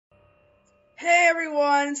Hey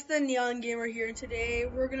everyone, it's the Neon Gamer here, and today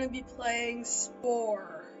we're going to be playing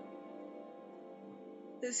Spore.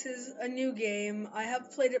 This is a new game. I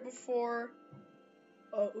have played it before.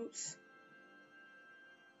 Oh, oops.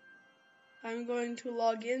 I'm going to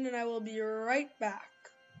log in and I will be right back.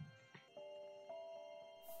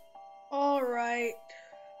 Alright.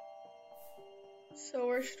 So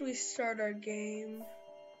where should we start our game?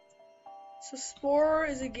 So Spore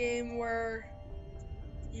is a game where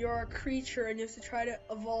you're a creature and you have to try to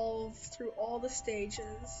evolve through all the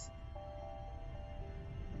stages.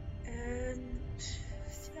 And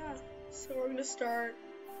yeah, so we're gonna start.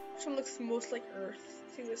 Which one looks most like Earth?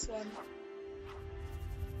 I think this one.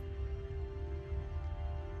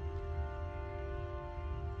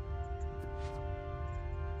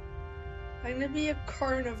 I'm gonna be a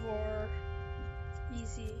carnivore.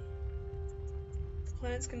 Easy. The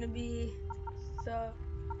planet's gonna be the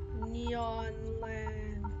Neon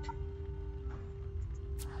Land.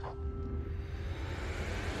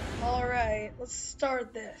 Alright, let's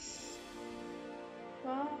start this.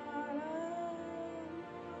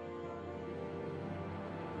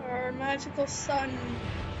 Our magical sun.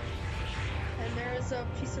 And there is a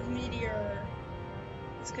piece of meteor.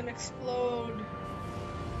 It's gonna explode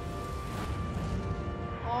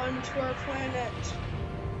onto our planet.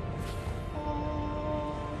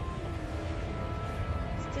 Oh,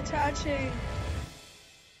 it's detaching.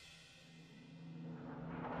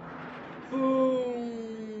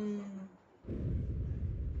 Boom.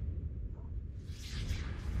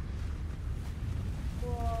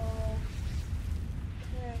 Whoa.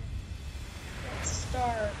 Okay. Let's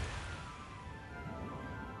start.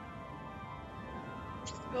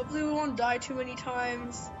 Hopefully we won't die too many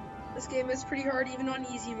times. This game is pretty hard even on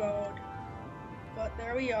easy mode. But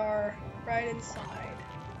there we are, right inside.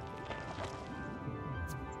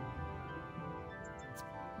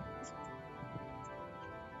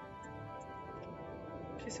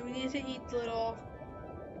 Okay, so we need to eat little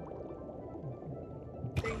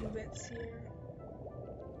thing bits here.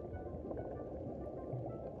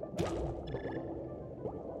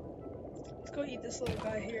 Let's go eat this little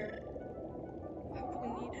guy here. I hope we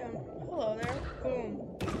can eat him. Hello there. Boom.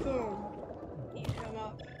 Boom. Eat him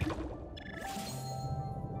up.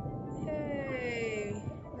 Yay.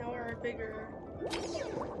 Now we're bigger.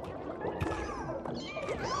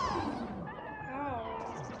 Ow.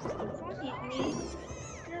 Don't eat me.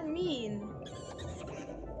 You're mean.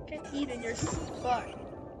 Get eat in your butt.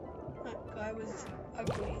 That guy was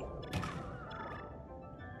ugly.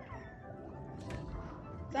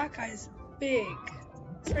 That guy's big.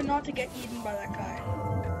 Let's try not to get eaten by that guy.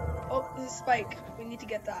 Oh, there's a spike. We need to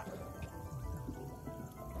get that.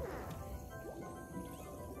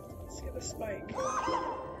 Let's get the spike.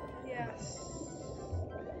 Yes.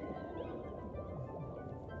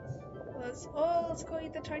 Let's go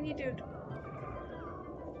eat the tiny dude.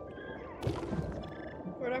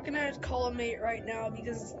 We're not gonna call a mate right now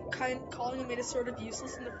because calling a mate is sort of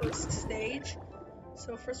useless in the first stage.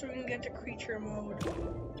 So first we're gonna get to creature mode.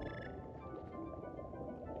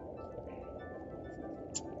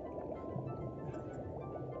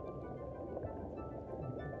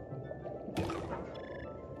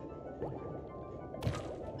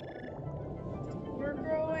 We're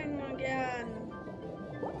growing again.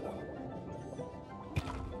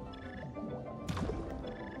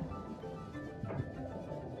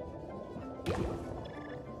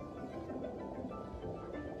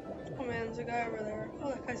 Oh man, there's a guy over there. Oh,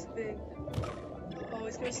 that guy's big. Oh,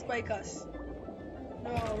 he's gonna spike us.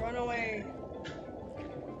 No, run away.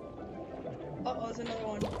 Uh-oh, there's another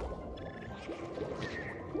one.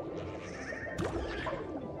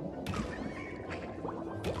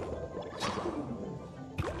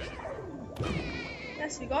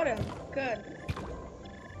 Yes, we got him. Good.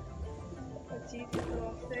 Let's eat these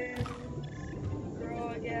little things. Grow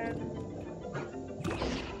again.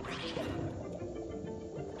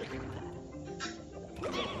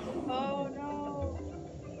 Oh no.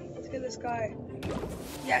 Let's get this guy.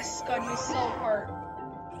 Yes, got a new cell part.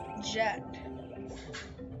 Jet.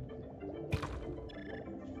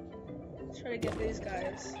 Let's try to get these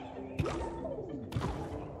guys.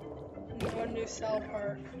 And one new cell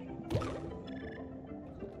part.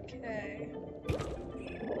 Okay.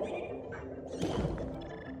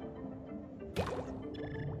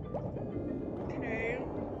 Okay.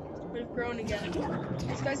 We've grown again.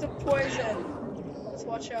 These guys have poison. Let's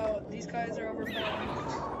watch out. These guys are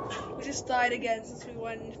overpowered. We just died again since we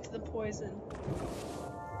went into the poison.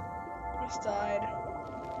 We just died.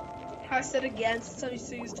 I said again since I'm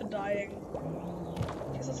so used to dying.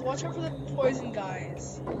 Okay, so let's watch out for the poison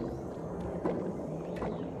guys.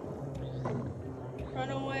 Run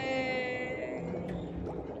away.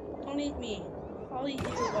 eat me. I'll eat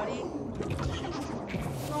you, buddy.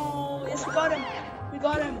 No, yes, we got him. We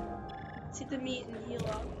got him. Let's eat the meat and heal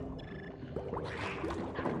up.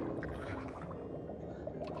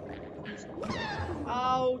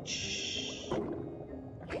 Ouch.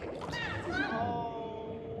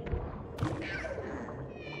 Oh.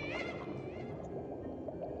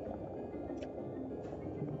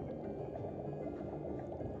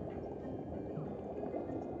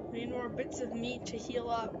 We need more bits of meat to heal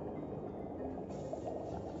up.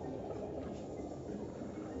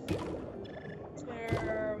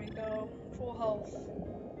 There we go. Full health.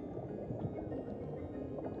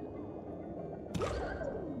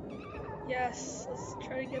 Yes, let's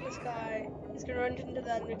try to get this guy. He's gonna run into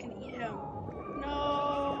that and we can eat him.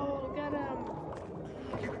 No, get him.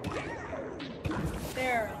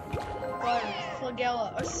 There. One.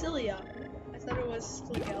 Flagella. Or Cilia. I thought it was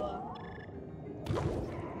Flagella.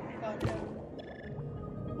 Got him.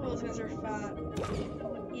 Oh, those guys are fat.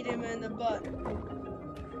 Eat him in the butt.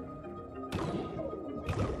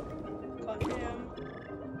 Got him.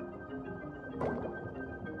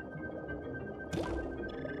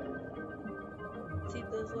 Let's eat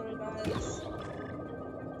those little guys.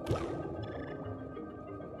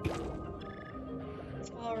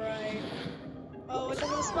 Alright. Oh, what's up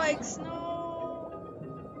with the spikes? No!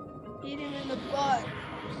 Eat him in the butt.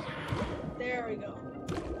 There we go.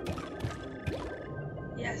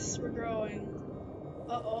 Yes, we're growing.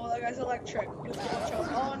 Uh-oh, that guy's electric. We have to watch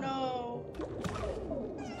out. Oh no!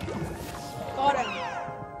 Got him!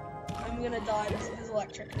 I'm gonna die because of his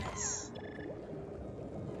electricness.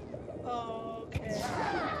 Okay.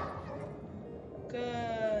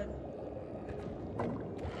 Good.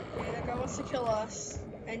 Okay, that guy wants to kill us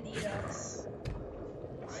and eat us.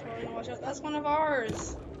 So we're gonna watch out. That's one of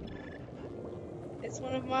ours! It's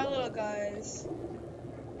one of my little guys.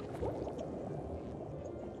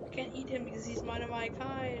 I can't eat him because he's one of my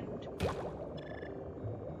kind.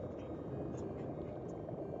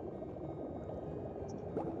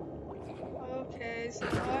 Okay, so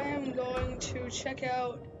I am going to check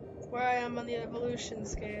out where I am on the evolution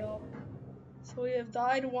scale. So we have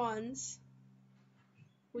died once.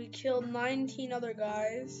 We killed 19 other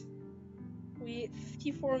guys. We ate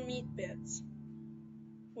 54 meat bits.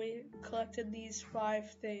 We collected these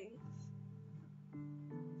 5 things.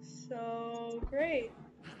 So, great.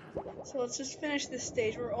 So let's just finish this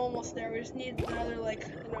stage. We're almost there. We just need another, like,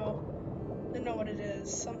 I don't know what it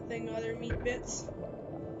is. Something, other meat bits.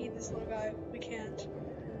 Eat this little guy. We can't.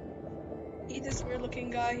 Eat this weird looking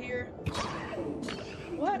guy here.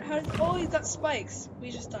 What? How did, oh, he's got spikes. We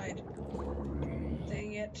just died.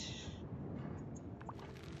 Dang it.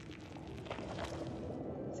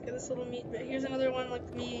 Let's get this little meat bit. Here's another one like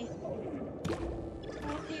me.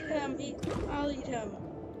 I'll eat him. I'll eat him.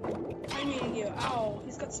 I'm eating you. Ow.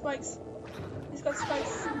 He's got spikes. He's got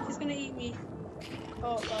spikes. He's gonna eat me.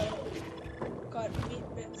 Oh, got it. Got meat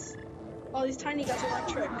bits. Oh, these tiny guys are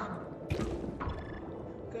electric.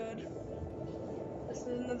 Good. This is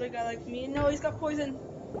another guy like me. No, he's got poison.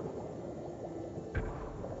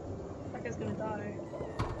 That guy's gonna die.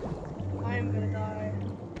 I am gonna die.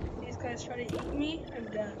 These guys try to eat me, I'm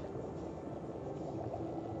dead.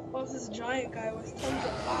 What was this giant guy with tons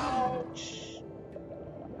of ouch?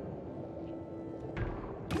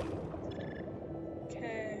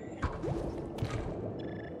 Okay.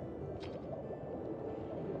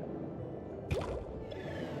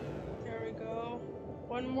 There we go.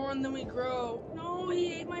 One more and then we grow. No,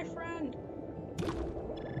 he ate my friend.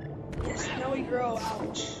 Yes, now we grow.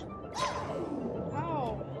 Ouch.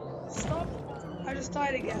 Ow. Stop. I just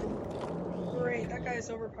died again. Great, that guy is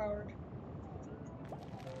overpowered.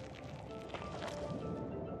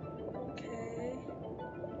 Okay.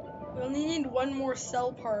 We only need one more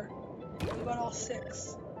cell part. We got all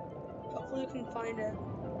 6. Hopefully we can find it.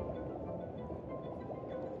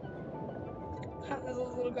 There's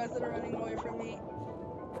those little guys that are running away from me.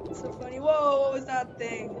 It's so funny. Whoa, what was that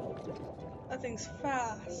thing? That thing's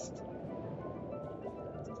fast.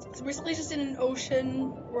 So we're basically just in an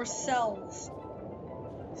ocean or cells.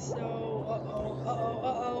 So,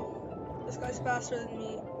 uh-oh. This guy's faster than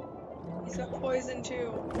me. He's got poison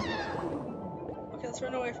too. Okay, let's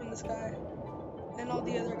run away from this guy. And all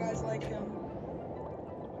the other guys like him.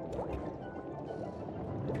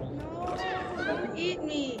 No, don't eat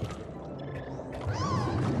me.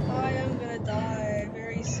 I am gonna die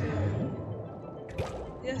very soon.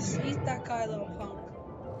 Yes, eat that guy, little punk.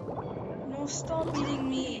 No, stop eating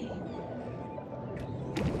me.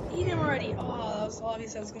 Eat him already. Oh, that was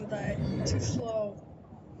obvious I was gonna die. Too slow.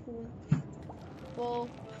 Well,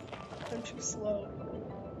 I'm too slow.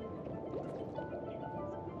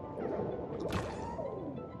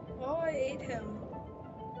 Oh, ate him.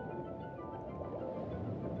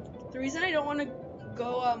 The reason I don't want to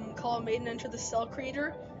go call a maiden enter the cell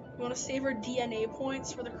creator, we want to save our DNA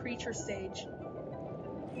points for the creature stage.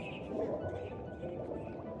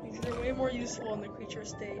 Because they're way more useful in the creature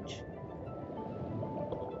stage.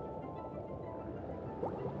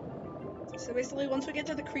 So basically, once we get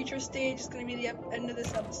to the creature stage, it's going to be the end of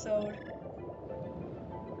this episode.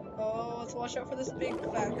 Oh, let's watch out for this big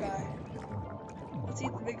fat guy. Let's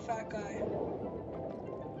eat the big fat guy.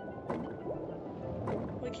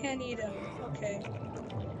 We can't eat him. Okay.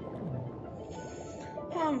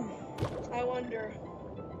 I wonder.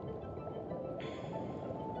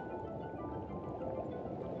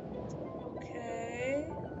 Okay.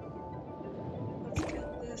 Let's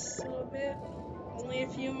get this a little bit. Only a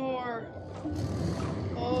few more.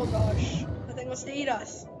 Oh gosh. That thing wants to eat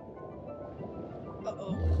us.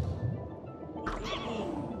 Uh-oh. Eat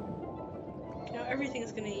me. Now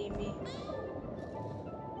everything's gonna eat me.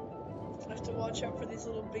 I have to watch out for these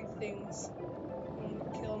little big things. They're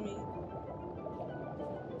gonna kill me.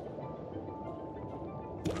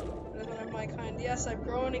 That's one of my kind. Yes, I've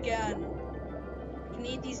grown again. I can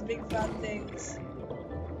eat these big fat things.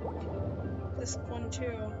 This one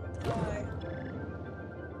too. Die.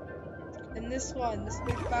 And this one, this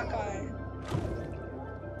big fat guy.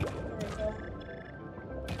 There we go.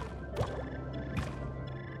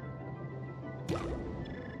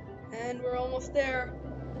 And we're almost there.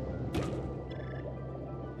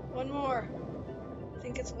 One more. I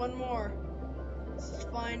think it's one more. Let's just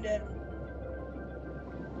find it.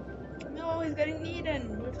 No, he's getting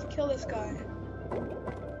eaten. We have to kill this guy.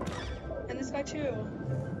 And this guy too.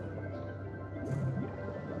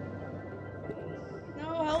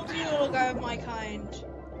 No, help me, little guy of my kind.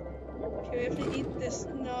 Okay, we have to eat this.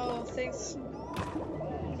 No, thanks.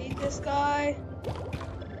 Eat this guy.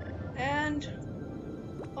 And...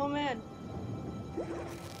 oh man.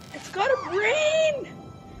 It's got a brain!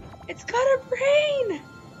 It's got a brain!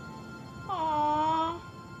 Aww.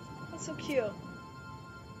 That's so cute.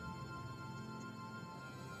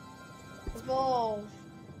 Evolve.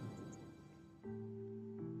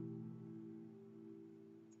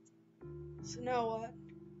 So now what?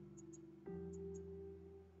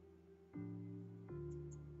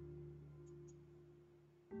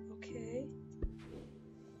 Okay.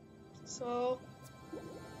 So...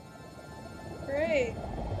 great.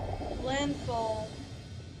 Landfall.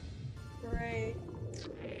 Great.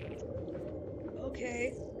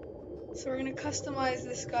 Okay. So we're gonna customize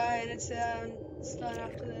this guy and it's done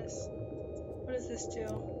after this. What does this do?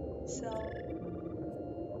 Sell. I think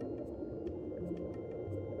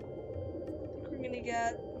we're gonna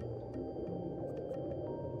get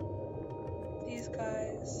these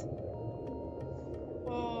guys.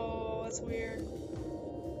 Whoa, that's weird.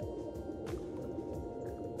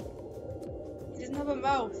 He doesn't have a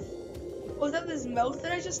mouth. Oh, is that his mouth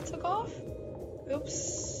that I just took off? Oops.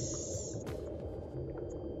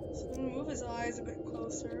 So I'm gonna move his eyes a bit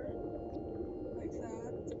closer. Like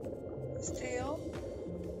that. His tail.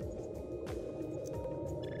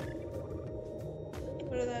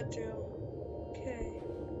 What did that do? Okay.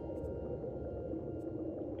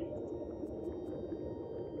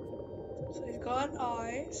 So he's got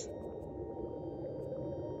eyes.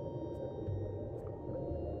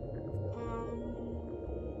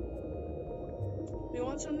 We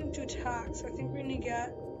want something to attack, so I think we're gonna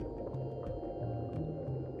get...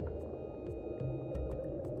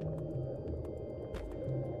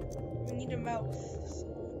 we need a mouth. So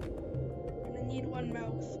we're gonna need one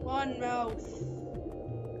mouth. One mouth!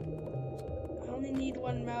 I only need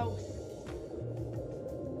one mouth.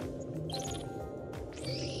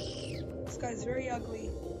 This guy's very ugly.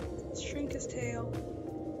 Let's shrink his tail.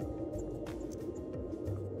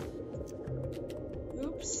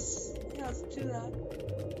 Oops. Yeah, let's do that.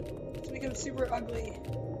 Let's make him super ugly.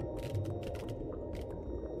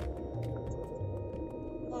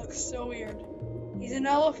 Looks so weird. He's an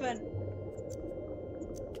elephant.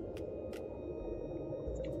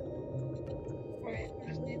 Alright, I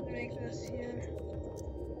just need to make this here.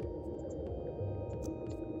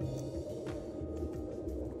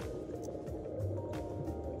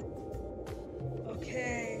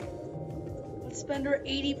 Okay. Let's spend our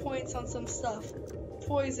 80 points on some stuff.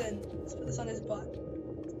 Poison. Let's put this on his butt.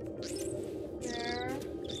 There.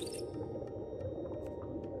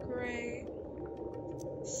 Great.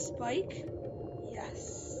 Spike?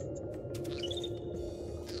 Yes.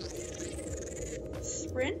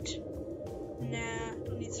 Sprint? Nah,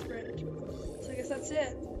 don't need sprint. So I guess that's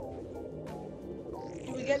it.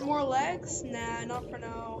 Do we get more legs? Nah, not for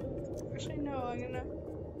now. Actually, no, I'm gonna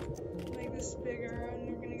make this bigger and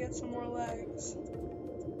we're gonna get some more legs.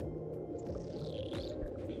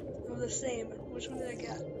 the same. Which one did I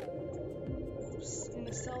get? Oops, I'm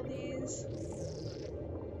gonna sell these.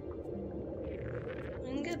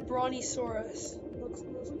 I'm gonna get Brontosaurus. Looks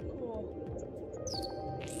cool.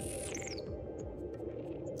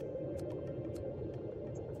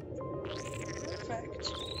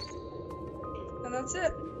 Perfect. And that's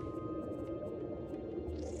it.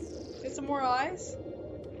 Get some more eyes?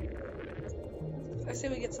 I say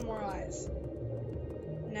we get some more eyes.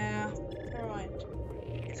 Nah, never mind.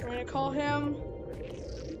 So we're gonna call him.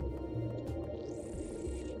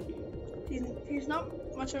 He's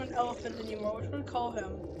not much of an elephant anymore. What should we call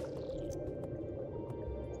him?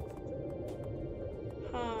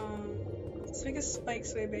 Let's make his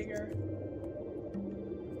spikes way bigger.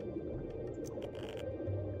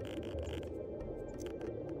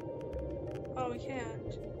 Oh, we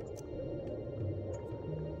can't.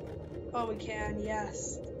 Oh, we can,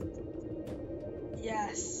 yes.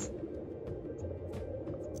 Yes.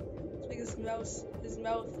 Let's make his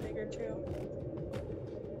mouth bigger too.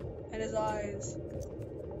 And his eyes.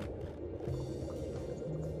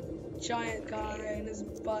 Giant guy and his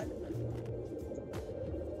butt.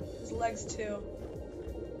 His legs too.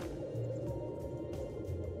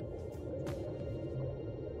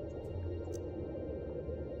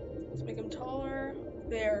 Let's make him taller.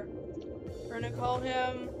 There. We're gonna call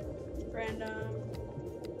him random.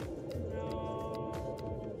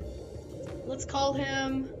 No. Let's call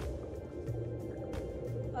him.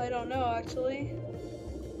 I don't know actually.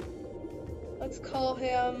 Let's call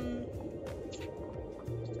him.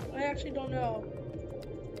 I actually don't know.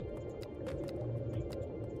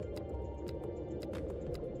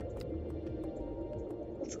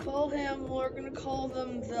 Let's call him. We're gonna call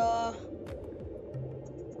them the.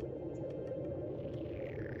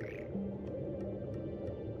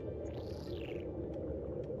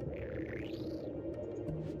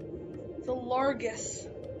 Largis.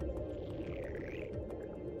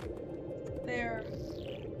 There.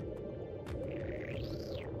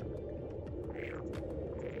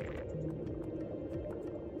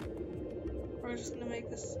 We're just gonna make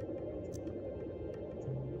this.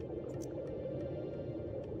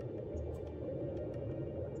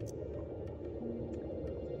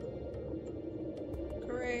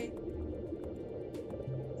 Great.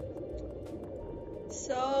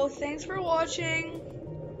 So, thanks for watching.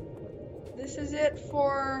 This is it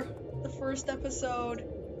for the first episode.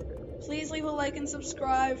 Please leave a like and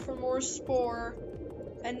subscribe for more Spore.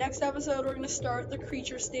 And next episode, we're going to start the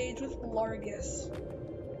creature stage with Largis.